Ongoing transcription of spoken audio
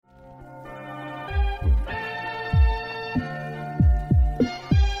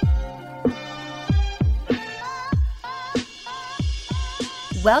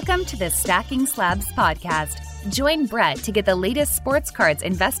Welcome to the Stacking Slabs podcast. Join Brett to get the latest sports cards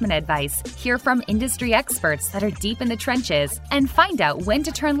investment advice, hear from industry experts that are deep in the trenches, and find out when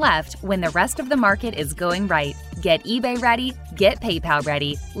to turn left when the rest of the market is going right. Get eBay ready, get PayPal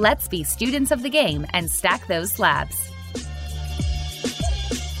ready. Let's be students of the game and stack those slabs.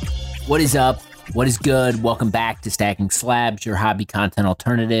 What is up? What is good? Welcome back to Stacking Slabs, your hobby content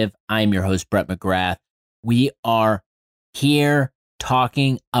alternative. I'm your host, Brett McGrath. We are here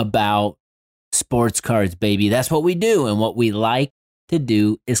talking about sports cards, baby. That's what we do. And what we like to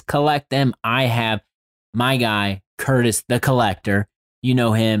do is collect them. I have my guy, Curtis the Collector. You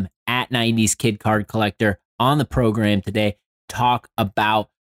know him at 90s Kid Card Collector on the program today. Talk about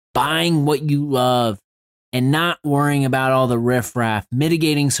buying what you love and not worrying about all the riffraff,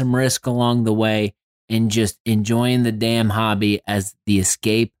 mitigating some risk along the way, and just enjoying the damn hobby as the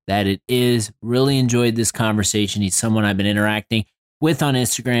escape that it is. Really enjoyed this conversation. He's someone I've been interacting with on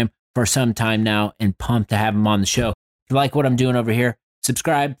Instagram for some time now, and pumped to have him on the show. If you like what I'm doing over here,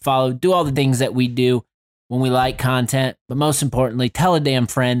 subscribe, follow, do all the things that we do when we like content. But most importantly, tell a damn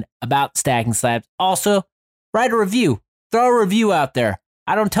friend about Stacking Slabs. Also, write a review. Throw a review out there.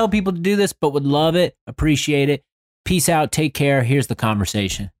 I don't tell people to do this, but would love it, appreciate it. Peace out, take care. Here's the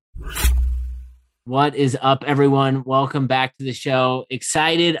conversation. What is up, everyone? Welcome back to the show.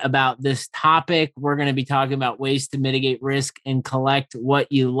 Excited about this topic. We're going to be talking about ways to mitigate risk and collect what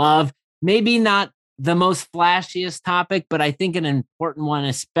you love. Maybe not the most flashiest topic, but I think an important one,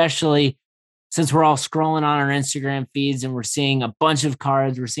 especially since we're all scrolling on our Instagram feeds and we're seeing a bunch of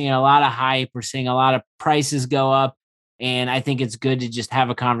cards. We're seeing a lot of hype. We're seeing a lot of prices go up. And I think it's good to just have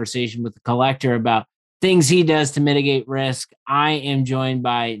a conversation with the collector about things he does to mitigate risk. I am joined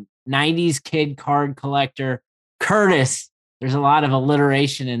by 90s Kid Card Collector, Curtis. There's a lot of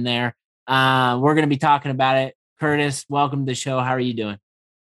alliteration in there. We're going to be talking about it. Curtis, welcome to the show. How are you doing?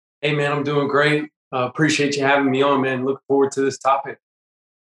 Hey, man, I'm doing great. Appreciate you having me on, man. Look forward to this topic.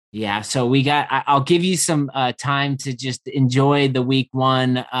 Yeah, so I'll give you some time to just enjoy the week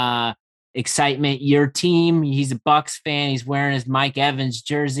one excitement. Your team, he's a Bucks fan. He's wearing his Mike Evans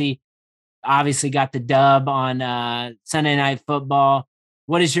jersey. Obviously got the dub on Sunday Night Football.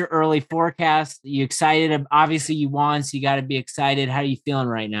 What is your early forecast? Are you excited? Obviously you won, so you got to be excited. How are you feeling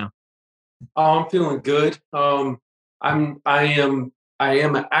right now? I'm feeling good. I am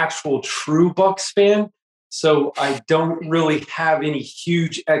an actual true Bucks fan, so I don't really have any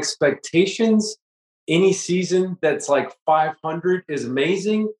huge expectations. Any season that's like 500 is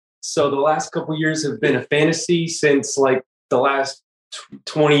amazing. So the last couple of years have been a fantasy since like the last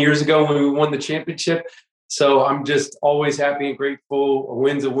 20 years ago when we won the championship. So I'm just always happy and grateful. A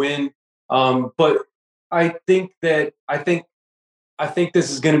win's a win. But I think this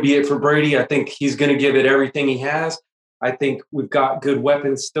is going to be it for Brady. I think he's going to give it everything he has. I think we've got good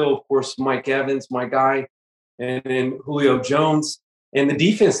weapons still. Of course, Mike Evans, my guy, and then Julio Jones. And the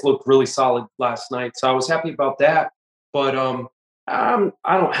defense looked really solid last night. So I was happy about that. But I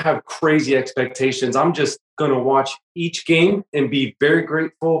don't have crazy expectations. I'm just going to watch each game and be very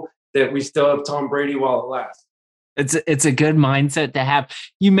grateful that we still have Tom Brady while it lasts. It's a good mindset to have.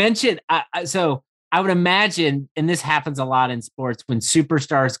 You mentioned, so I would imagine, and this happens a lot in sports, when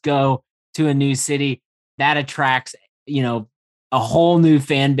superstars go to a new city, that attracts, a whole new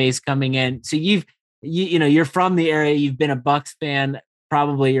fan base coming in. So you're from the area, you've been a Bucks fan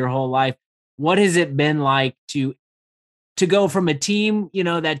probably your whole life. What has it been like to go from a team,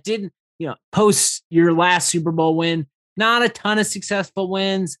 that didn't, post your last Super Bowl win, not a ton of successful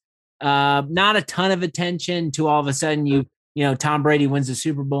wins, not a ton of attention, to all of a sudden Tom Brady wins the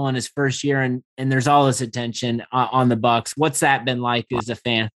Super Bowl in his first year, and there's all this attention on the Bucks. What's that been like as a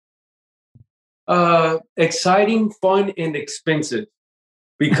fan? Exciting, fun, and expensive.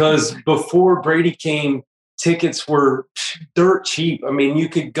 Because before Brady came, tickets were dirt cheap. I mean, you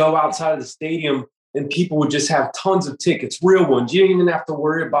could go outside of the stadium and people would just have tons of tickets, real ones. You don't even have to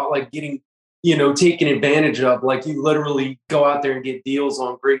worry about like getting, taken advantage of. Like you literally go out there and get deals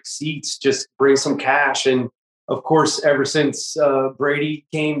on great seats, just bring some cash. And of course, ever since Brady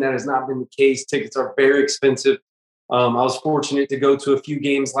came, that has not been the case. Tickets are very expensive. I was fortunate to go to a few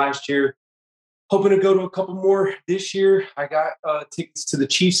games last year, hoping to go to a couple more this year. I got tickets to the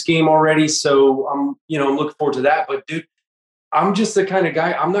Chiefs game already. So I'm looking forward to that. But dude, I'm just the kind of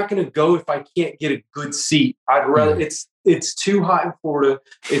guy, I'm not going to go if I can't get a good seat. I'd rather, it's too hot in Florida.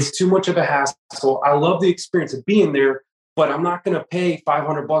 It's too much of a hassle. I love the experience of being there, but I'm not going to pay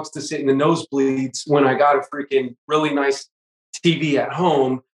 $500 to sit in the nosebleeds when I got a freaking really nice TV at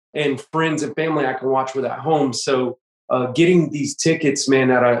home and friends and family I can watch with at home. So getting these tickets,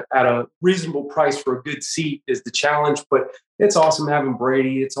 man, at a reasonable price for a good seat is the challenge. But it's awesome having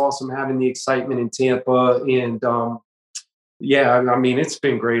Brady. It's awesome having the excitement in Tampa. And yeah, I mean, it's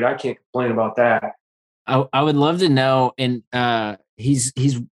been great. I can't complain about that. I would love to know, and he's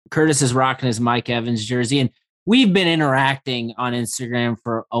Curtis is rocking his Mike Evans jersey, and we've been interacting on Instagram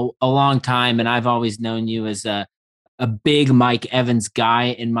for a long time, and I've always known you as a big Mike Evans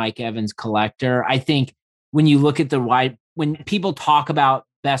guy and Mike Evans collector. I think when you look at when people talk about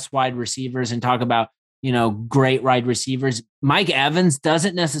best wide receivers and talk about, great wide receivers, Mike Evans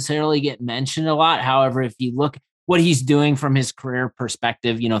doesn't necessarily get mentioned a lot. However, if you look what he's doing from his career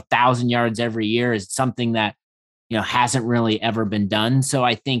perspective, 1,000 yards every year is something that, hasn't really ever been done. So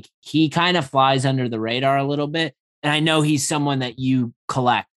I think he kind of flies under the radar a little bit. And I know he's someone that you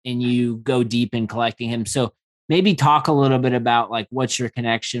collect and you go deep in collecting him. So maybe talk a little bit about like, what's your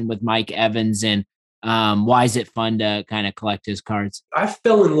connection with Mike Evans and why is it fun to kind of collect his cards? I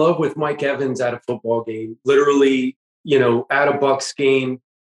fell in love with Mike Evans at a football game, literally, at a Bucs game.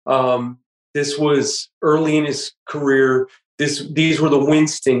 This was early in his career. These were the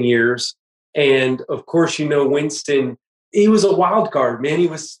Winston years. And of course, Winston, he was a wild card, man. He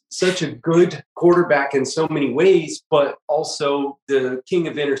was such a good quarterback in so many ways, but also the king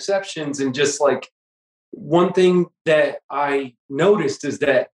of interceptions. And just like one thing that I noticed is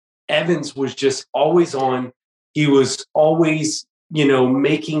that Evans was just always on. He was always,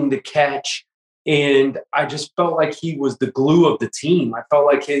 making the catch. And I just felt like he was the glue of the team. I felt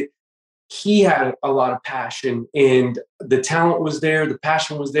like he had a lot of passion, and the talent was there, the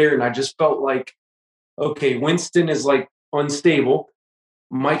passion was there. And I just felt like, okay, Winston is like unstable.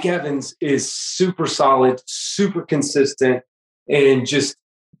 Mike Evans is super solid, super consistent. And just,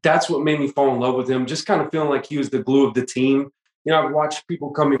 that's what made me fall in love with him. Just kind of feeling like he was the glue of the team. I've watched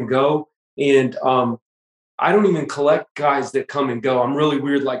people come and go, and I don't even collect guys that come and go. I'm really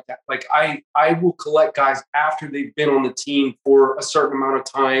weird like that. Like I will collect guys after they've been on the team for a certain amount of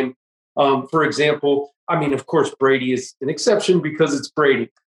time. For example, I mean, of course, Brady is an exception because it's Brady.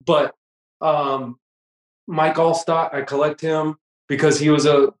 But Mike Allstott, I collect him because he was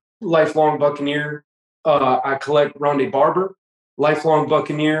a lifelong Buccaneer. I collect Rondé Barber, lifelong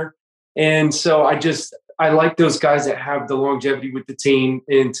Buccaneer. And so I like those guys that have the longevity with the team.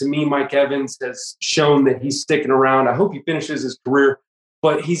 And to me, Mike Evans has shown that he's sticking around. I hope he finishes his career,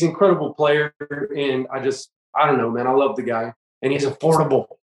 but he's an incredible player. And I don't know, man. I love the guy, and he's affordable.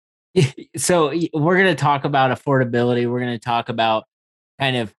 So we're going to talk about affordability. We're going to talk about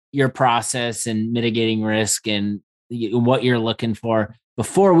kind of your process and mitigating risk and what you're looking for.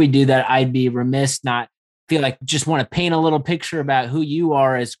 Before we do that, I'd be remiss not feel like just want to paint a little picture about who you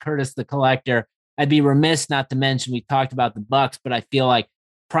are as Curtis the Collector. I'd be remiss not to mention we talked about the Bucs, but I feel like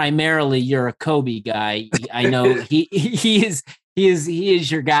primarily you're a Kobe guy. I know he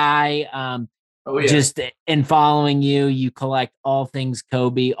is your guy. Oh, yeah. Just in following you collect all things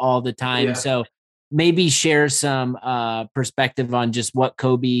Kobe all the time. Yeah. So maybe share some perspective on just what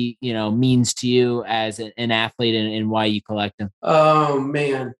Kobe, means to you as an athlete and why you collect him. Oh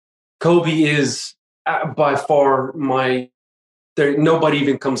man, Kobe is by far nobody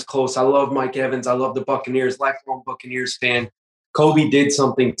even comes close. I love Mike Evans. I love the Buccaneers, lifelong Buccaneers fan. Kobe did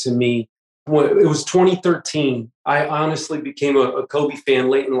something to me. It was 2013. I honestly became a Kobe fan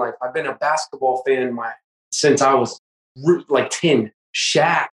late in life. I've been a basketball fan since I was like 10.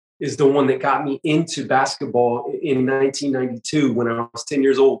 Shaq is the one that got me into basketball in 1992 when I was 10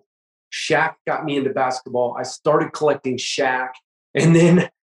 years old. Shaq got me into basketball. I started collecting Shaq, and then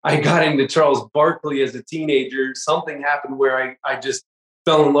I got into Charles Barkley as a teenager. Something happened where I just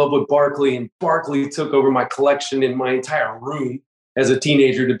fell in love with Barkley, and Barkley took over my collection in my entire room. As a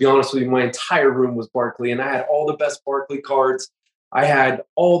teenager, to be honest with you, my entire room was Barkley, and I had all the best Barkley cards. I had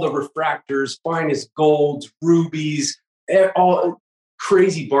all the refractors, finest golds, rubies, all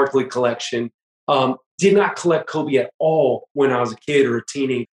crazy Barkley collection. Did not collect Kobe at all when I was a kid or a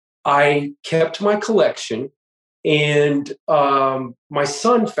teenager. I kept my collection, and my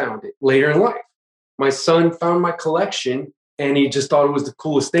son found it later in life. My son found my collection, and he just thought it was the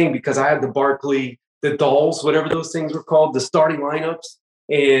coolest thing because I had the Barkley, the dolls, whatever those things were called, the starting lineups,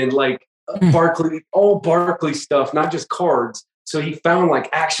 and like Barkley, all Barkley stuff, not just cards. So he found like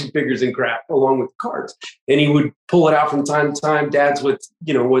action figures and crap along with the cards, and he would pull it out from time to time. Dad's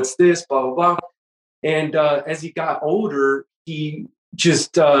what's this, blah, blah, blah. And as he got older, he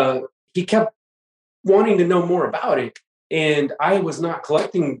just, he kept wanting to know more about it. And I was not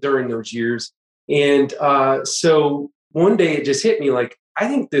collecting during those years. And so one day it just hit me like, I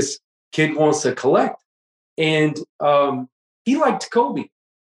think this kid wants to collect. And he liked Kobe.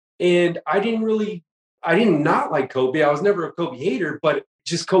 And I did not like Kobe. I was never a Kobe hater, but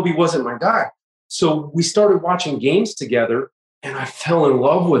just Kobe wasn't my guy. So we started watching games together, and I fell in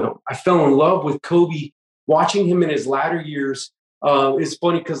love with him. I fell in love with Kobe, watching him in his latter years. It's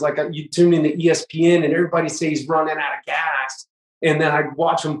funny because like you tune into ESPN and everybody says he's running out of gas. And then I'd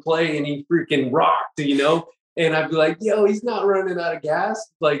watch him play and he freaking rocked, and I'd be like, yo, he's not running out of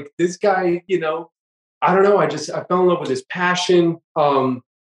gas. Like this guy, I don't know. I fell in love with his passion. And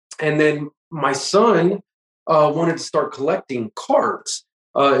then my son wanted to start collecting cards.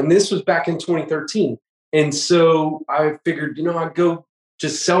 And this was back in 2013. And so I figured, I'd go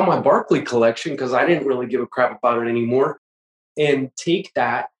just sell my Barkley collection because I didn't really give a crap about it anymore, and take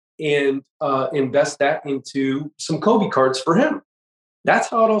that and invest that into some Kobe cards for him. That's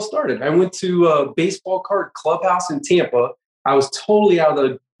how it all started. I went to a baseball card clubhouse in Tampa. I was totally out of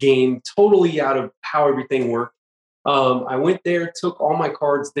the game, totally out of how everything worked. I went there, took all my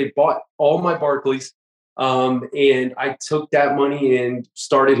cards. They bought all my Barkleys. And I took that money and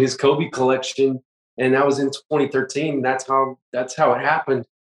started his Kobe collection. And that was in 2013. That's how it happened.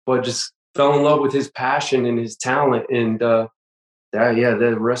 But just fell in love with his passion and his talent. And the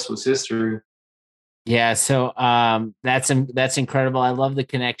rest was history. Yeah. So that's incredible. I love the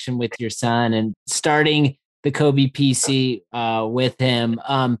connection with your son and starting the Kobe PC with him.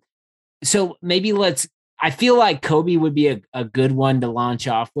 So maybe I feel like Kobe would be a good one to launch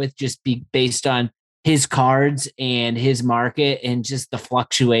off with, just based on his cards and his market and just the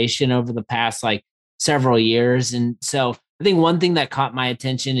fluctuation over the past like several years. And so I think one thing that caught my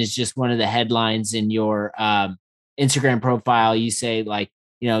attention is just one of the headlines in your Instagram profile. You say like,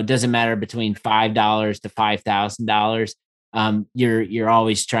 it doesn't matter between $5 to $5,000. You're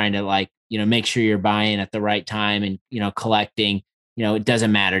always trying to like, make sure you're buying at the right time and, collecting, it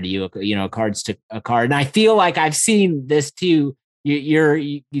doesn't matter to you, a card's to a card. And I feel like I've seen this too.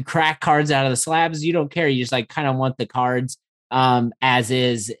 You crack cards out of the slabs. You don't care. You just like kind of want the cards as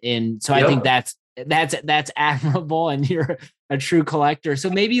is. And so I think that's admirable, and you're a true collector.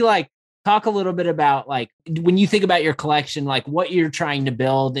 So maybe like talk a little bit about like when you think about your collection, like what you're trying to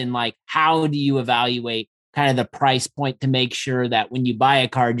build, and like how do you evaluate kind of the price point to make sure that when you buy a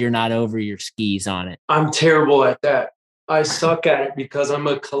card, you're not over your skis on it. I'm terrible at that. I suck at it because I'm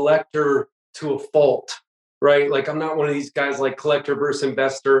a collector to a fault. Right? Like I'm not one of these guys like collector versus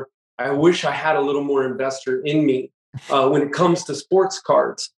investor. I wish I had a little more investor in me when it comes to sports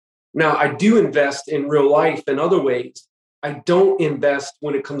cards. Now, I do invest in real life in other ways. I don't invest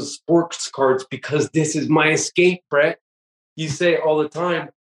when it comes to sports cards because this is my escape, Brett. You say it all the time.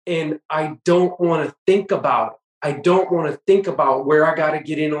 And I don't want to think about it. I don't want to think about where I got to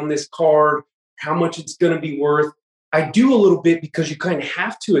get in on this card, how much it's going to be worth. I do a little bit because you kind of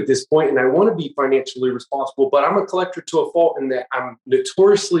have to at this point, and I want to be financially responsible, but I'm a collector to a fault in that I'm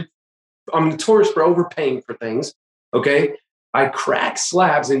notorious for overpaying for things. Okay. I crack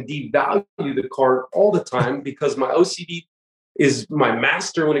slabs and devalue the card all the time because my OCD is my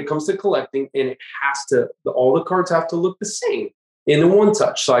master when it comes to collecting, and all the cards have to look the same in the one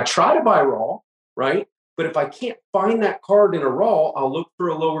touch. So I try to buy raw, right? But if I can't find that card in a raw, I'll look for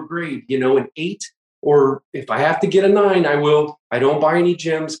a lower grade, an 8. Or if I have to get a 9, I will. I don't buy any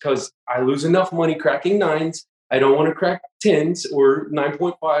gems because I lose enough money cracking 9s. I don't want to crack 10s or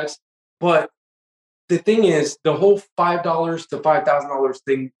 9.5s. But the thing is, the whole $5 to $5,000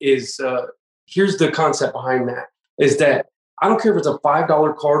 thing is, here's the concept behind that, is that I don't care if it's a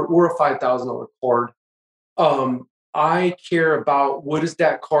 $5 card or a $5,000 card. I care about what does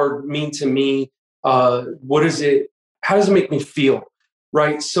that card mean to me? How does it make me feel?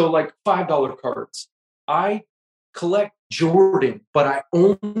 Right? So like $5 cards. I collect Jordan, but I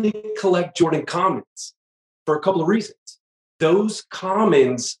only collect Jordan commons for a couple of reasons. Those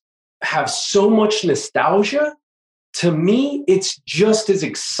commons have so much nostalgia. To me, it's just as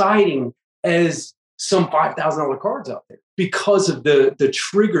exciting as some $5,000 cards out there because of the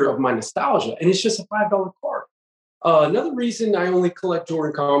trigger of my nostalgia. And it's just a $5 card. Another reason I only collect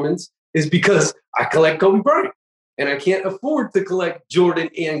Jordan commons is because I collect Kobe Bryant. And I can't afford to collect Jordan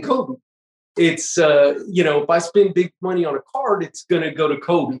and Kobe. It's, if I spend big money on a card, it's going to go to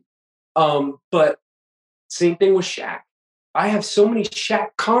Kobe. But same thing with Shaq. I have so many Shaq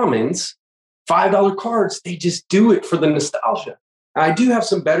commons, $5 cards. They just do it for the nostalgia. I do have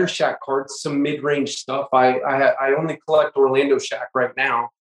some better Shaq cards, some mid-range stuff. I only collect Orlando Shaq right now.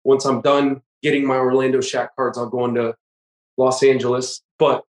 Once I'm done getting my Orlando Shaq cards, I'll go into Los Angeles.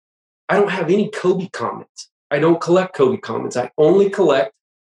 But I don't have any Kobe commons. I don't collect Kobe commons. I only collect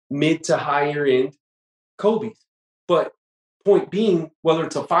mid to higher end Kobe's. But point being, whether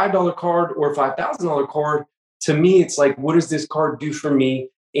it's a $5 card or a $5,000 card, to me, it's like, what does this card do for me?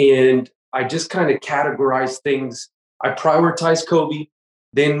 And I just kind of categorize things. I prioritize Kobe,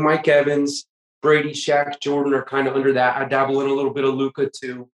 then Mike Evans, Brady, Shaq, Jordan are kind of under that. I dabble in a little bit of Luka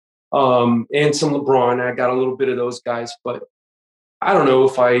too, and some LeBron. I got a little bit of those guys, but I don't know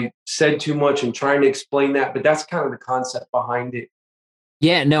if I said too much in trying to explain that, but that's kind of the concept behind it.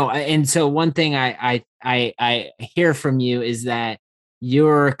 Yeah, no, and so one thing I hear from you is that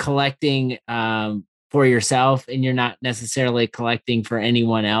you're collecting for yourself, and you're not necessarily collecting for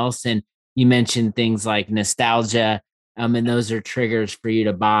anyone else. And you mentioned things like nostalgia, and those are triggers for you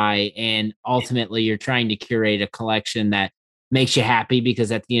to buy. And ultimately, you're trying to curate a collection that makes you happy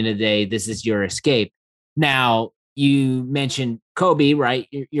because at the end of the day, this is your escape. Now, you mentioned Kobe, right?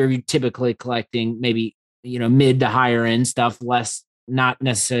 You're typically collecting maybe mid to higher end stuff, less not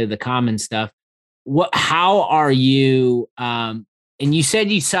necessarily the common stuff. How are you? And you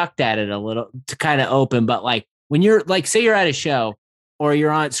said you sucked at it a little to kind of open, but like when you're like, say you're at a show or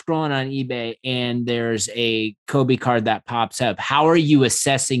you're scrolling on eBay and there's a Kobe card that pops up, how are you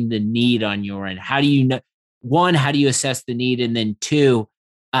assessing the need on your end? How do you know? One, how do you assess the need? And then two,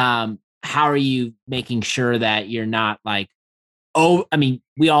 how are you making sure that you're not like, I mean,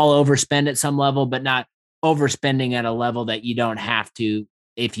 we all overspend at some level, but not overspending at a level that you don't have to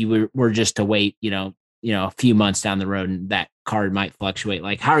if you were just to wait, a few months down the road and that card might fluctuate.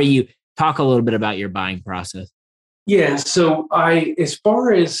 Like, how are you talk a little bit about your buying process? Yeah. So as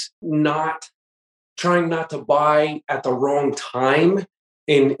far as trying not to buy at the wrong time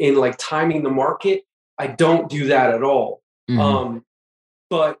in like timing the market, I don't do that at all. Mm-hmm.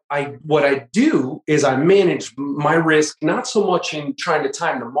 But what I do is I manage my risk, not so much in trying to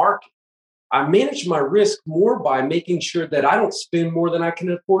time the market. I manage my risk more by making sure that I don't spend more than I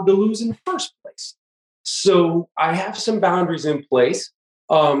can afford to lose in the first place. So I have some boundaries in place.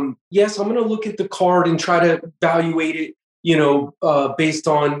 Yes, I'm going to look at the card and try to evaluate it, based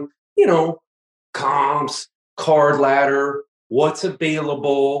on, comps, card ladder, what's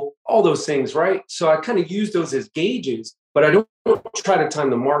available, all those things, right? So I kind of use those as gauges, but I don't try to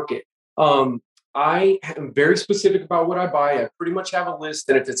time the market. I am very specific about what I buy. I pretty much have a list,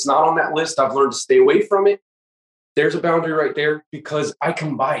 and if it's not on that list, I've learned to stay away from it. There's a boundary right there because I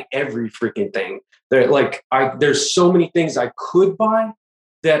can buy every freaking thing. There's so many things I could buy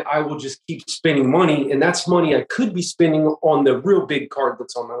that I will just keep spending money, and that's money I could be spending on the real big card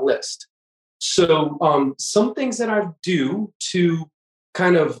that's on my list. So some things that I do to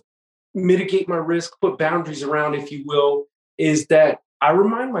kind of mitigate my risk, put boundaries around, if you will, is that I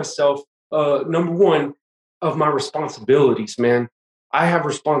remind myself, number one, of my responsibilities, man. I have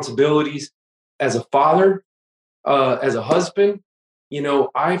responsibilities as a father, as a husband.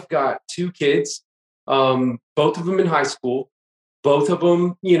 I've got 2 kids, both of them in high school. Both of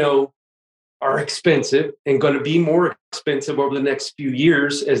them, are expensive and going to be more expensive over the next few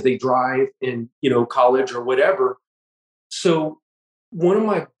years as they drive in, college or whatever. So one of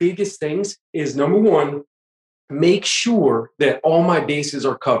my biggest things is, number one, make sure that all my bases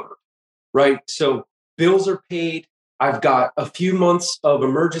are covered, right? So bills are paid. I've got a few months of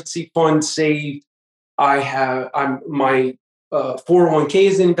emergency funds saved. My 401k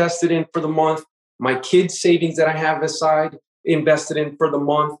is invested in for the month. My kids' savings that I have aside invested in for the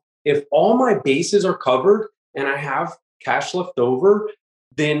month. If all my bases are covered and I have cash left over,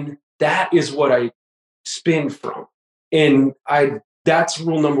 then that is what I spend from. And that's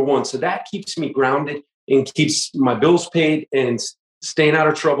rule number one. So that keeps me grounded and keeps my bills paid and staying out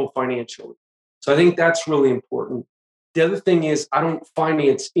of trouble financially. So I think that's really important. The other thing is I don't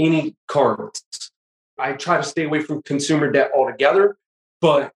finance any cards. I try to stay away from consumer debt altogether,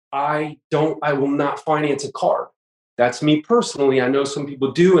 but I will not finance a card. That's me personally. I know some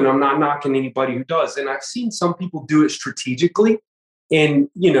people do, and I'm not knocking anybody who does. And I've seen some people do it strategically, and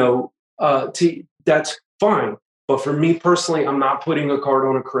that's fine. But for me personally, I'm not putting a card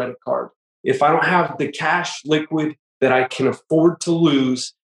on a credit card. If I don't have the cash liquid that I can afford to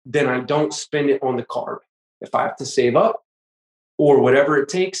lose, then I don't spend it on the card. If I have to save up or whatever it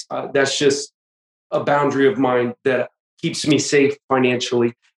takes, that's just a boundary of mine that keeps me safe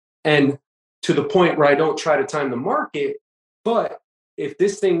financially. And to the point where I don't try to time the market, but if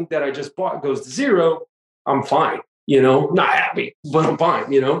this thing that I just bought goes to zero, I'm fine, not happy, but I'm fine,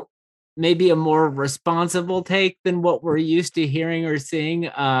 Maybe a more responsible take than what we're used to hearing or seeing,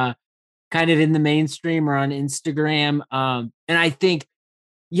 kind of in the mainstream or on Instagram. And I think,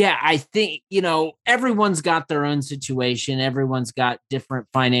 everyone's got their own situation. Everyone's got different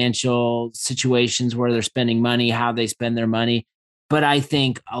financial situations where they're spending money, how they spend their money. But I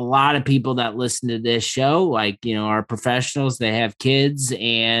think a lot of people that listen to this show, are professionals, they have kids,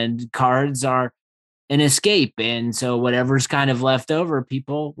 and cards are an escape. And so whatever's kind of left over,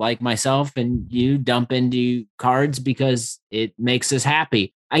 people like myself and you dump into cards because it makes us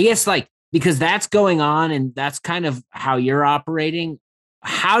happy. I guess because that's going on and that's kind of how you're operating.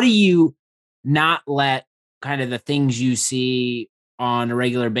 How do you not let kind of the things you see on a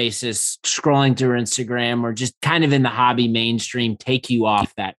regular basis, scrolling through Instagram or just kind of in the hobby mainstream, take you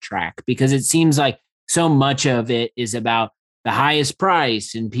off that track? Because it seems like so much of it is about the highest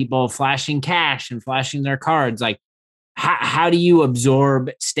price and people flashing cash and flashing their cards. Like, how do you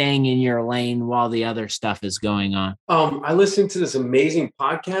absorb staying in your lane while the other stuff is going on? I listened to this amazing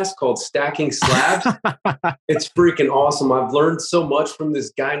podcast called Stacking Slabs. It's freaking awesome. I've learned so much from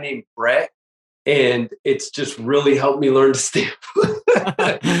this guy named Brett, and it's just really helped me learn to stay.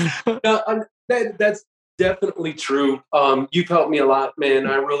 No, that's definitely true. You've helped me a lot, man.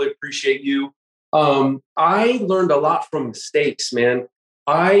 I really appreciate you. I learned a lot from mistakes, man.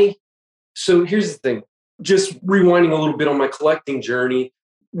 So here's the thing. Just rewinding a little bit on my collecting journey.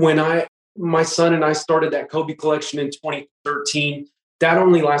 When my son and I started that Kobe collection in 2013, that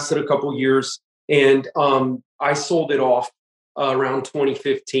only lasted a couple years, and I sold it off around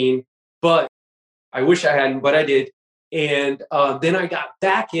 2015. But I wish I hadn't, but I did. And then I got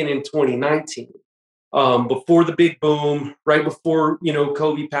back in 2019, before the big boom, right before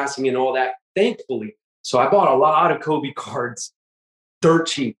Kobe passing and all that. Thankfully, so I bought a lot of Kobe cards, dirt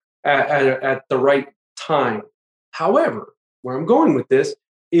cheap at the right time. However, where I'm going with this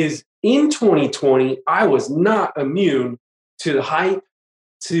is in 2020, I was not immune to the hype,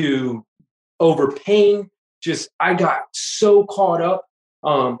 to overpaying. I got so caught up.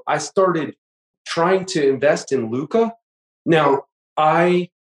 I started trying to invest in Luka. Now,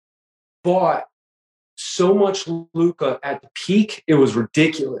 I bought so much Luka at the peak, it was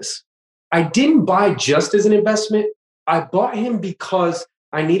ridiculous. I didn't buy just as an investment. I bought him because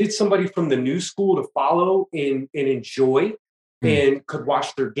I needed somebody from the new school to follow and enjoy and could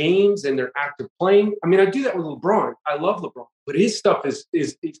watch their games and their active playing. I mean, I do that with LeBron. I love LeBron, but his stuff is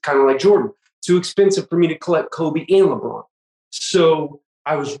kind of like Jordan. Too expensive for me to collect Kobe and LeBron. So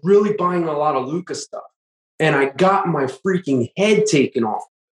I was really buying a lot of Luka stuff, and I got my freaking head taken off.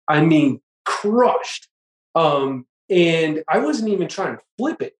 I mean, crushed. And I wasn't even trying to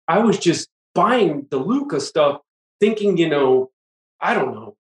flip it. I was just buying the Luka stuff, thinking, I don't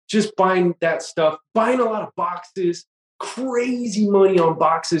know, just buying that stuff, buying a lot of boxes, crazy money on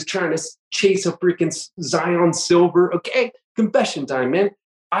boxes, trying to chase a freaking Zion Silver. Okay, confession time, man.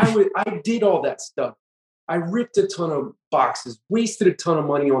 I did all that stuff. I ripped a ton of boxes, wasted a ton of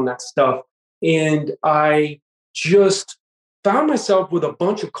money on that stuff. And I just found myself with a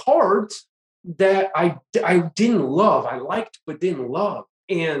bunch of cards that I didn't love. I liked, but didn't love,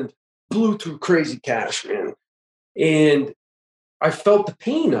 and blew through crazy cash, man. And I felt the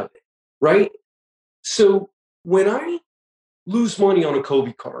pain of it, right? So when I lose money on a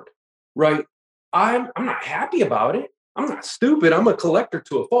Kobe card, right, I'm not happy about it. I'm not stupid. I'm a collector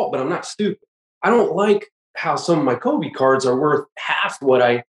to a fault, but I'm not stupid. I don't like how some of my Kobe cards are worth half what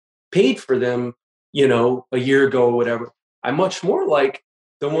I paid for them, a year ago or whatever. I much more like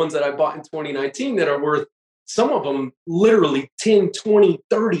the ones that I bought in 2019 that are worth, some of them literally 10, 20,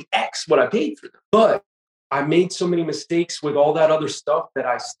 30x what I paid for them. But I made so many mistakes with all that other stuff that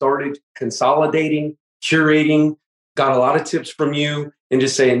I started consolidating, curating, got a lot of tips from you, and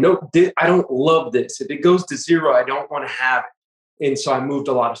just saying, nope, I don't love this. If it goes to zero, I don't want to have it. And so I moved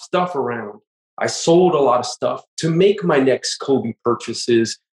a lot of stuff around. I sold a lot of stuff to make my next Kobe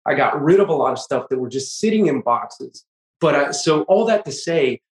purchases. I got rid of a lot of stuff that were just sitting in boxes. But so all that to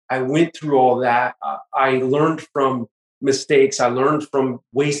say, I went through all that. I learned from mistakes. I learned from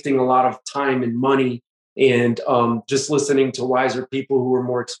wasting a lot of time and money, and just listening to wiser people who were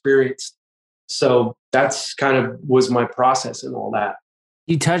more experienced. So that's kind of was my process and all that.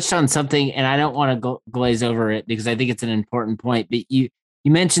 You touched on something, and I don't want to glaze over it because I think it's an important point. But you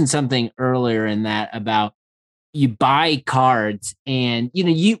mentioned something earlier in that about you buy cards, and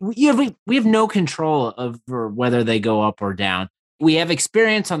we have no control over whether they go up or down. We have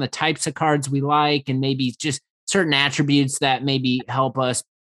experience on the types of cards we like, and maybe just certain attributes that maybe help us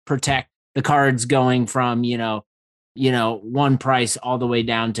protect the cards going from one price all the way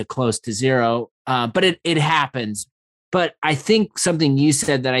down to close to zero. But it happens. But I think something you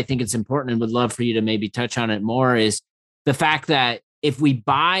said that I think it's important and would love for you to maybe touch on it more is the fact that if we're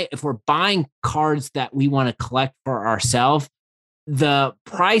buying cards that we want to collect for ourselves, the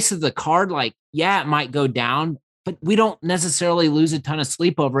price of the card, it might go down, but we don't necessarily lose a ton of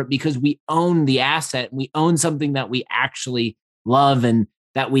sleep over it because we own the asset. We own something that we actually love and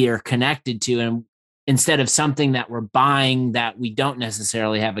that we are connected to. And instead of something that we're buying that we don't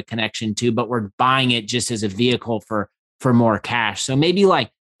necessarily have a connection to, but we're buying it just as a vehicle for more cash. So maybe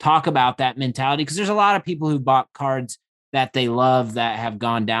talk about that mentality, because there's a lot of people who bought cards that they love that have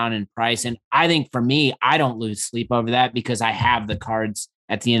gone down in price. And I think for me, I don't lose sleep over that because I have the cards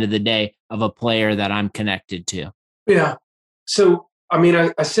at the end of the day of a player that I'm connected to. Yeah. So, I mean,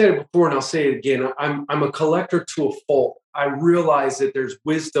 I said it before and I'll say it again. I'm a collector to a fault. I realize that there's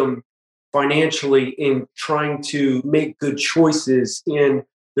wisdom financially in trying to make good choices, and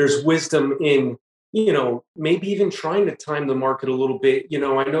there's wisdom in, maybe even trying to time the market a little bit. I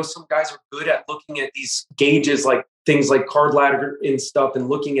know some guys are good at looking at these gauges, like things like Card Ladder and stuff, and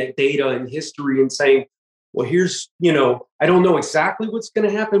looking at data and history and saying, well, here's, I don't know exactly what's going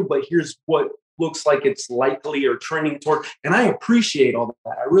to happen, but here's what looks like it's likely or trending toward. And I appreciate all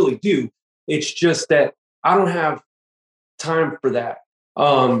that. I really do. It's just that I don't have time for that.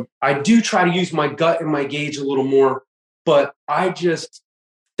 I do try to use my gut and my gauge a little more, but I just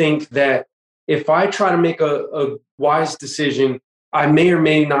think that if I try to make a wise decision, I may or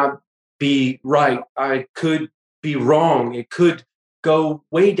may not be right. I could be wrong. It could go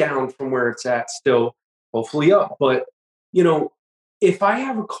way down from where it's at still, hopefully up. But, if I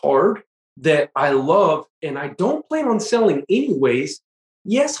have a card that I love and I don't plan on selling anyways,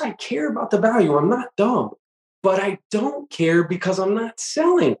 yes, I care about the value. I'm not dumb, but I don't care because I'm not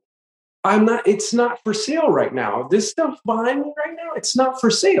selling. It's not for sale right now. This stuff behind me right now, it's not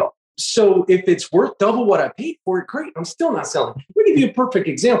for sale. So if it's worth double what I paid for it, great. I'm still not selling. Let me give you a perfect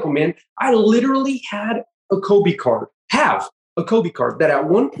example, man. I literally had a Kobe card, that at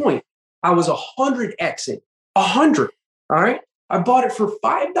one point I was 100Xing, 100. All right. I bought it for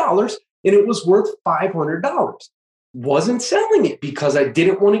 $5 and it was worth $500. Wasn't selling it because I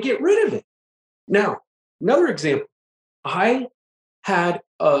didn't want to get rid of it. Now, another example, I had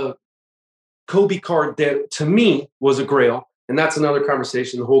a Kobe card that to me was a grail. And that's another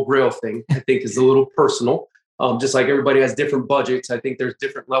conversation. The whole grail thing, I think, is a little personal. Just like everybody has different budgets, I think there's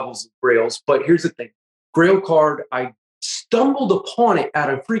different levels of grails. But here's the thing. Grail card, I stumbled upon it at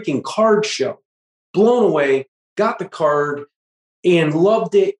a freaking card show. Blown away, got the card and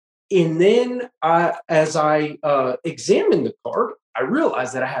loved it. And then as I examined the card, I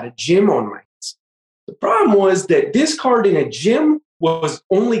realized that I had a gem on my hands. The problem was that this card in a gem was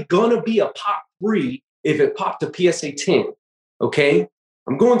only going to be a pop 3 if it popped a PSA 10. Okay?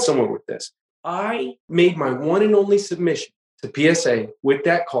 I'm going somewhere with this. I made my one and only submission to PSA with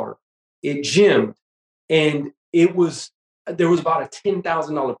that card. It gemmed, and there was about a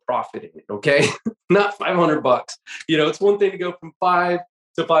 $10,000 profit in it, okay? Not $500. It's one thing to go from 5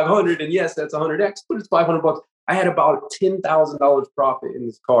 to 500, and yes, that's 100x, but it's $500. I had about $10,000 profit in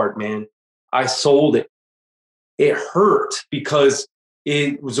this card, man. I sold it. It hurt because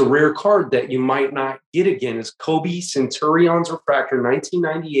it was a rare card that you might not get again. It's Kobe Centurion's Refractor,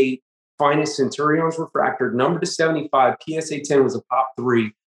 1998, finest Centurion's Refractor, number to 75, PSA 10 was a pop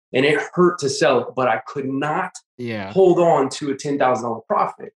 3, and it hurt to sell it, but I could not hold on to a $10,000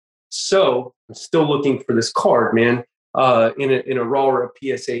 profit. So I'm still looking for this card, man, in a raw or a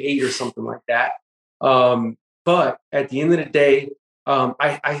PSA 8 or something like that. But at the end of the day,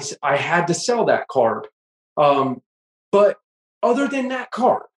 I had to sell that card. But other than that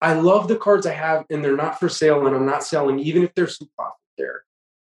card, I love the cards I have, and they're not for sale, and I'm not selling, even if there's some profit there.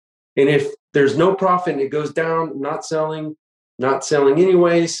 And if there's no profit and it goes down, not selling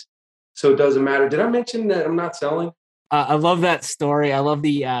anyways. So it doesn't matter. Did I mention that I'm not selling? I love that story. I love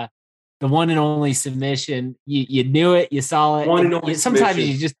the one and only submission. You knew it, you saw it. One and only sometimes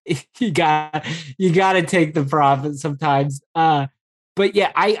submission. you got to take the profit sometimes. But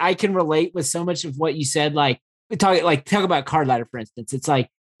yeah, I can relate with so much of what you said. Talk about Card Ladder, for instance. It's like,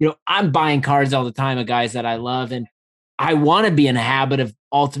 I'm buying cards all the time of guys that I love, and I want to be in a habit of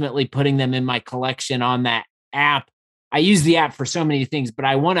ultimately putting them in my collection on that app. I use the app for so many things, but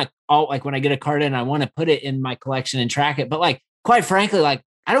I want to, when I get a card in, I want to put it in my collection and track it. But quite frankly, I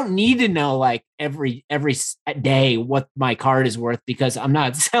don't need to know every day what my card is worth because I'm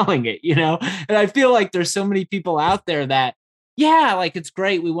not selling it, And I feel like there's so many people out there that, it's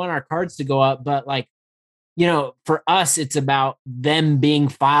great. We want our cards to go up, but for us, it's about them being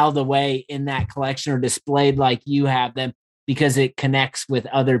filed away in that collection or displayed like you have them because it connects with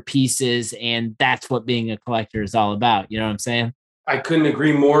other pieces. And that's what being a collector is all about. You know what I'm saying? I couldn't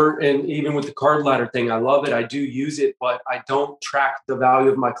agree more. And even with the Card Ladder thing, I love it. I do use it, but I don't track the value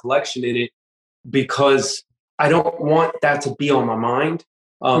of my collection in it because I don't want that to be on my mind.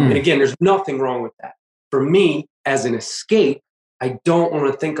 And again, there's nothing wrong with that. For me, as an escape, I don't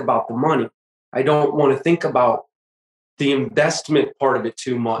want to think about the money. I don't want to think about the investment part of it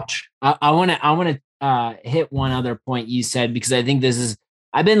too much. I want to hit one other point you said, because I think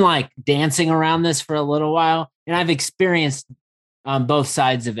I've been dancing around this for a little while, and I've experienced both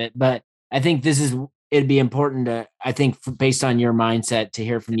sides of it, but I think this is it'd be important to, I think, based on your mindset, to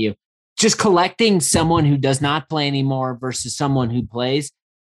hear from you. Just collecting someone who does not play anymore versus someone who plays.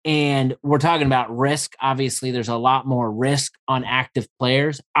 And we're talking about risk. Obviously, there's a lot more risk on active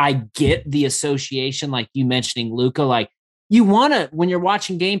players. I get the association, like you mentioning Luka. Like, you want to, when you're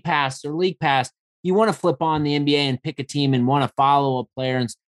watching Game Pass or League Pass, you want to flip on the NBA and pick a team and want to follow a player and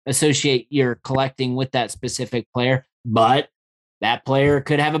associate your collecting with that specific player. But that player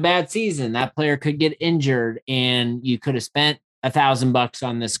could have a bad season. That player could get injured, and you could have spent $1,000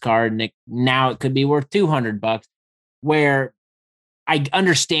 on this card, and now it could be worth $200. Where I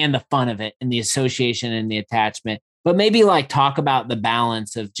understand the fun of it and the association and the attachment, but maybe like talk about the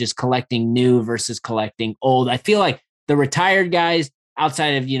balance of just collecting new versus collecting old. I feel like the retired guys,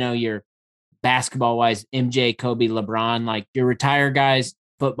 outside of, your basketball wise, MJ, Kobe, LeBron, like your retired guys,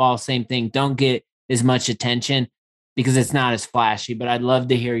 football, same thing, don't get as much attention because it's not as flashy. But I'd love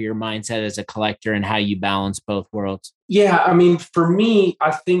to hear your mindset as a collector and how you balance both worlds. Yeah, I mean, for me,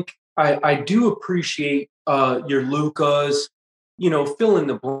 I think I do appreciate your Lukas, fill in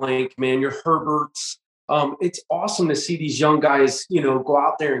the blank, man, your Herberts. It's awesome to see these young guys, go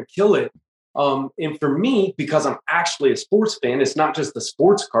out there and kill it. And for me, because I'm actually a sports fan, it's not just the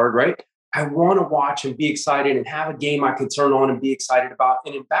sports card, right? I want to watch and be excited and have a game I could turn on and be excited about.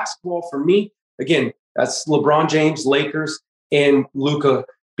 And in basketball, for me, again, that's LeBron James, Lakers, and Luka,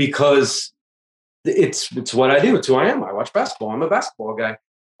 because it's what I do. It's who I am. I watch basketball. I'm a basketball guy.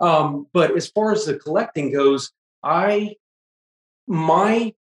 But as far as the collecting goes,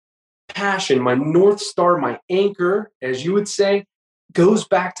 my passion, my North Star, my anchor, as you would say, goes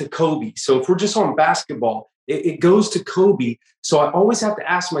back to Kobe. So if we're just on basketball, it goes to Kobe. So I always have to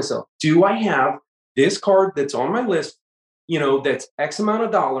ask myself, do I have this card that's on my list, that's X amount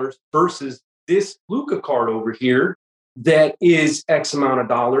of dollars versus this Luka card over here that is X amount of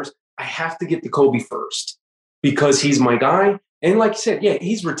dollars? I have to get the Kobe first because he's my guy. And like you said, yeah,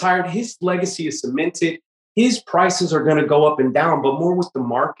 he's retired. His legacy is cemented. His prices are going to go up and down, but more with the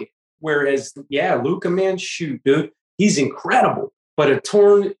market. Whereas, yeah, Luka, man, shoot, dude, he's incredible. But a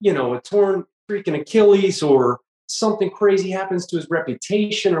torn freaking Achilles or something crazy happens to his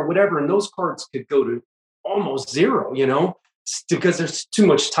reputation or whatever, and those cards could go to almost zero, because there's too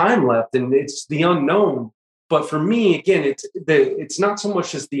much time left and it's the unknown. But for me, again, it's not so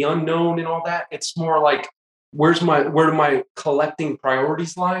much as the unknown and all that. It's more like, where do my collecting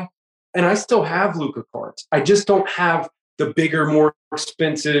priorities lie? And I still have Luka cards. I just don't have the bigger, more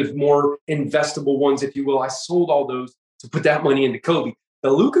expensive, more investable ones, if you will. I sold all those to put that money into Kobe.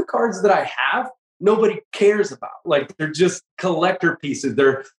 The Luka cards that I have, nobody cares about. Like, they're just collector pieces.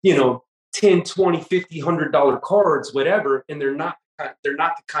 They're, $10, $20, $50, $100 cards, whatever. And they're not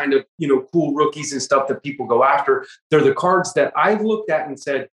the kind of, cool rookies and stuff that people go after. They're the cards that I've looked at and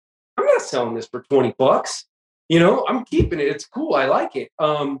said, I'm not selling this for $20. I'm keeping it. It's cool. I like it.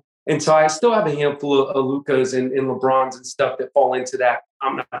 And so I still have a handful of Lukas and LeBrons and stuff that fall into that.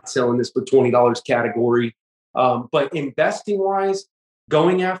 I'm not selling this for $20 category. But investing wise,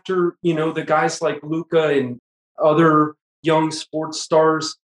 going after, the guys like Luka and other young sports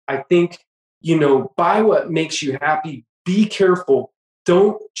stars, I think, buy what makes you happy. Be careful.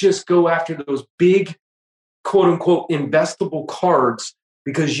 Don't just go after those big, quote unquote, investable cards,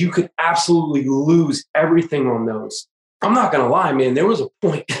 because you could absolutely lose everything on those. I'm not going to lie, man. There was a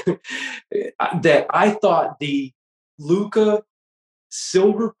point that I thought the Luka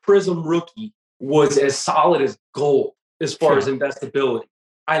Silver Prism rookie was as solid as gold as far as investability.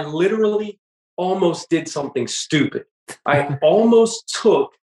 I literally almost did something stupid. I almost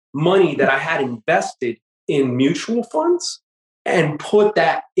took money that I had invested in mutual funds and put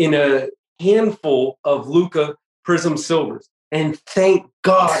that in a handful of Luka Prism Silvers. And thank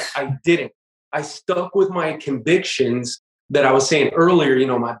God I didn't. I stuck with my convictions that I was saying earlier,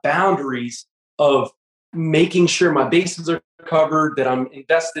 my boundaries of making sure my bases are covered, that I'm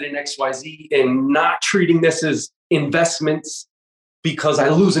invested in XYZ and not treating this as investments because I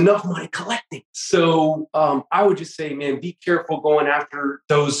lose enough money collecting. So I would just say, man, be careful going after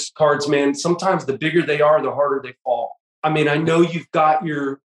those cards, man. Sometimes the bigger they are, the harder they fall. I mean, I know you've got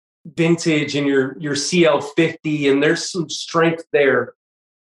your vintage and your CL50 and there's some strength there.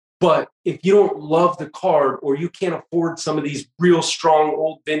 But if you don't love the card or you can't afford some of these real strong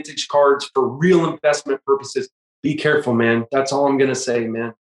old vintage cards for real investment purposes, be careful, man. That's all I'm going to say,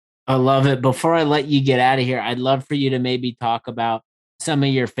 man. I love it. Before I let you get out of here, I'd love for you to maybe talk about some of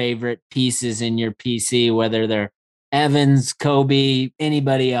your favorite pieces in your PC, whether they're Evans, Kobe,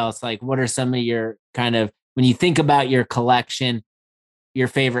 anybody else. Like, what are some of your kind of, when you think about your collection, your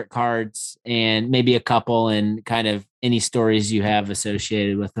favorite cards, and maybe a couple, and kind of any stories you have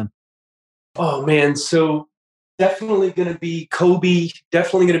associated with them? Oh man, so definitely going to be Kobe.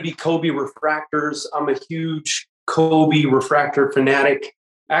 Definitely going to be Kobe refractors. I'm a huge Kobe refractor fanatic.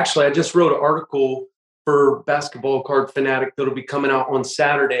 Actually, I just wrote an article for Basketball Card Fanatic that'll be coming out on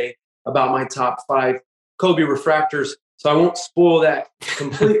Saturday about my top 5 Kobe refractors. So I won't spoil that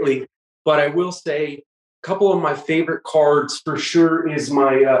completely, but I will say a couple of my favorite cards for sure is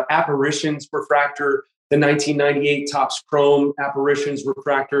my Apparitions refractor, the 1998 Topps Chrome Apparitions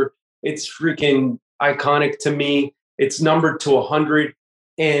refractor. It's freaking iconic to me. It's numbered to 100.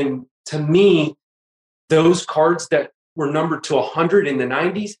 And to me, those cards that were numbered to 100 in the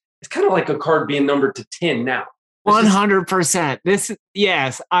 90s, it's kind of like a card being numbered to 10 now. 100%.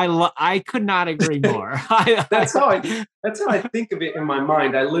 I could not agree more. That's how I think of it in my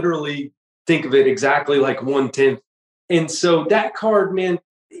mind. I literally think of it exactly like 1/10. And so that card, man,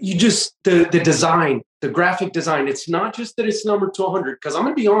 you just the design, the graphic design. It's not just that it's numbered to 100. Because I'm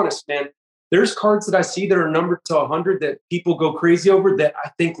gonna be honest, man. There's cards that I see that are numbered to 100 that people go crazy over that I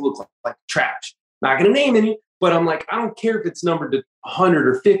think look like trash. Not gonna name any, but I'm like, I don't care if it's numbered to 100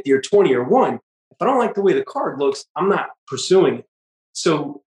 or 50 or 20 or 1. If I don't like the way the card looks, I'm not pursuing it.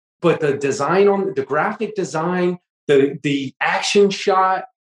 So, but the design on the graphic design, the action shot,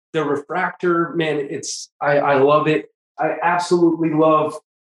 the refractor, man, I love it. I absolutely love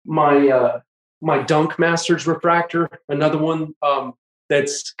my Dunk Masters refractor. Another one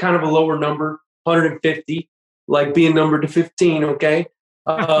that's kind of a lower number, 150, like being numbered to 15. Okay,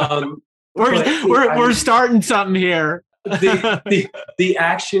 we're starting something here. the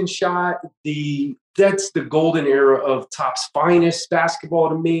action shot, that's the golden era of Topps finest basketball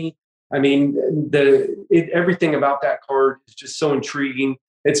to me. I mean, everything about that card is just so intriguing.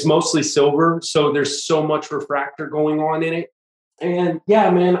 It's mostly silver, so there's so much refractor going on in it. And yeah,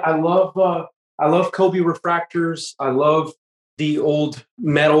 man, I love Kobe refractors. I love the old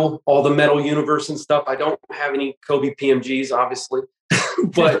metal, all the metal universe and stuff. I don't have any Kobe PMGs, obviously,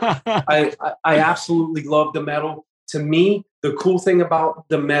 but I absolutely love the metal. To me, the cool thing about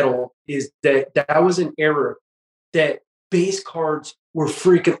the metal is that was an era that base cards were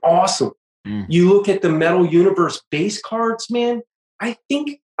freaking awesome. You look at the metal universe base cards, man. I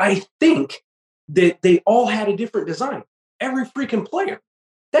think that they all had a different design. Every freaking player.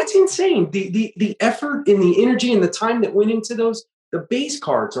 That's insane. The effort and the energy and the time that went into those. The base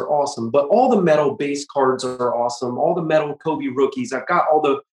cards are awesome, but all the metal base cards are awesome. All the metal Kobe rookies. I've got all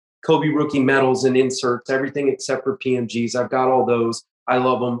the Kobe rookie medals and inserts, everything except for PMGs. I've got all those. I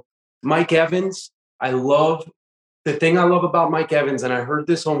love them. Mike Evans. The thing I love about Mike Evans, and I heard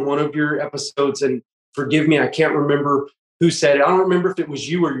this on one of your episodes, and forgive me, I can't remember who said it. I don't remember if it was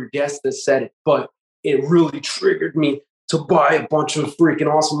you or your guest that said it, but it really triggered me to buy a bunch of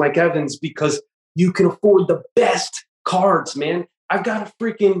freaking awesome Mike Evans because you can afford the best cards, man. I've got a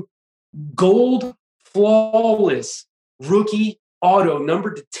freaking gold flawless rookie auto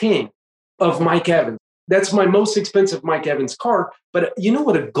numbered to 10 of Mike Evans. That's my most expensive Mike Evans card. But you know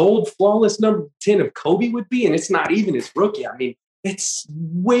what a gold flawless number 10 of Kobe would be? And it's not even his rookie. I mean, it's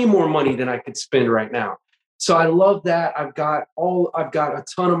way more money than I could spend right now. So I love that. I've got a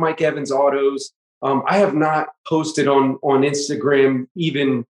ton of Mike Evans autos. I have not posted on Instagram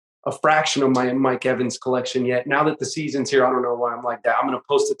even a fraction of my Mike Evans collection yet. Now that the season's here, I don't know why I'm like that. I'm going to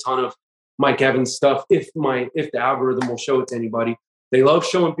post a ton of Mike Evans stuff if the algorithm will show it to anybody. They love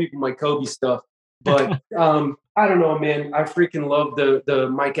showing people my Kobe stuff, but I don't know, man. I freaking love the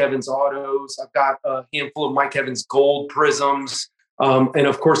Mike Evans autos. I've got a handful of Mike Evans gold prisms. And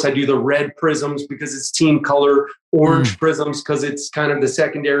of course, I do the red prisms because it's team color, orange prisms because it's kind of the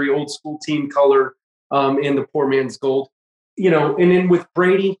secondary old school team color, and the poor man's gold. And then with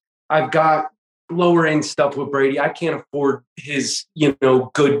Brady, I've got lower end stuff with Brady. I can't afford his, real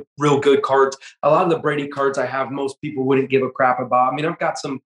good cards. A lot of the Brady cards I have, most people wouldn't give a crap about. I mean, I've got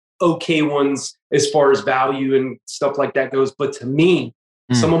some okay ones as far as value and stuff like that goes. But to me,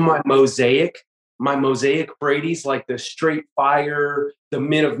 some of my mosaic Brady's, like the Straight Fire, the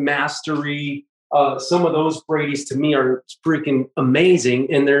Men of Mastery, some of those Brady's to me are freaking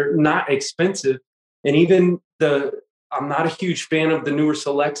amazing, and they're not expensive. And even I'm not a huge fan of the newer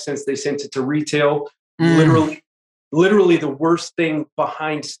Select since they sent it to retail. Literally the worst thing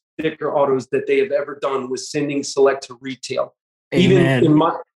behind sticker autos that they have ever done was sending Select to retail. Amen.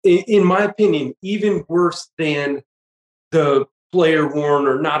 Even in my opinion, even worse than the player worn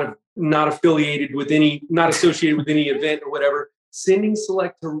or not affiliated with any, not associated with any event or whatever. Sending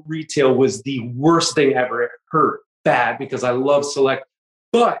Select to retail was the worst thing ever. It hurt bad because I love Select.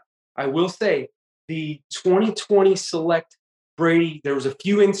 But I will say the 2020 Select Brady, there was a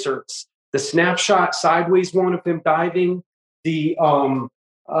few inserts. The snapshot sideways one of him diving, the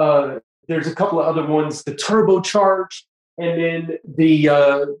there's a couple of other ones, the turbocharged, and then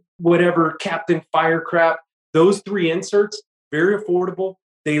the whatever Captain Fire crap. Those 3 inserts, very affordable.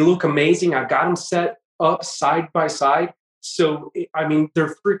 They look amazing. I got them set up side by side. So, I mean,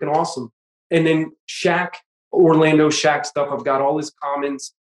 they're freaking awesome. And then Orlando Shaq stuff. I've got all his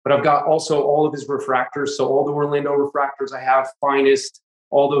commons, but I've got also all of his refractors. So all the Orlando refractors I have, Finest,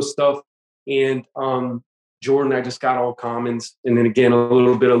 all those stuff. And Jordan, I just got all commons. And then again, a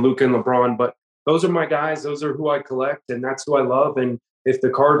little bit of Luka and LeBron. But those are my guys. Those are who I collect, and that's who I love. And if the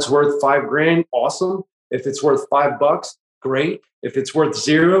card's worth $5,000, awesome. If it's worth $5, great. If it's worth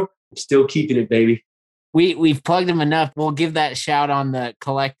 $0, I'm still keeping it, baby. We've plugged him enough. We'll give that shout on the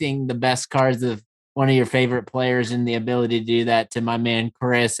collecting the best cards of one of your favorite players and the ability to do that to my man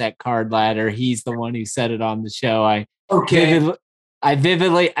Chris at Card Ladder. He's the one who said it on the show. I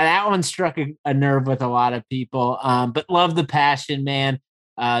vividly that one struck a nerve with a lot of people. But love the passion, man.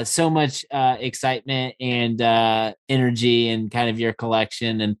 So much excitement and energy and kind of your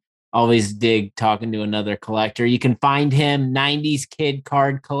collection, and always dig talking to another collector. You can find him, 90s Kid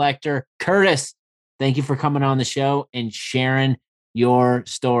Card Collector. Curtis, thank you for coming on the show and sharing your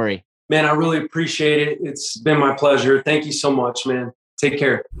story. Man, I really appreciate it. It's been my pleasure. Thank you so much, man. Take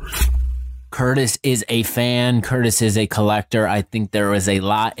care. Curtis is a fan. Curtis is a collector. I think there was a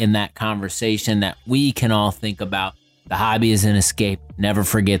lot in that conversation that we can all think about. The hobby is an escape. Never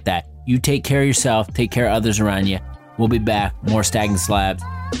forget that. You take care of yourself. Take care of others around you. We'll be back. More Stacking Slabs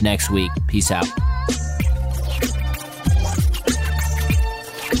next week. Peace out.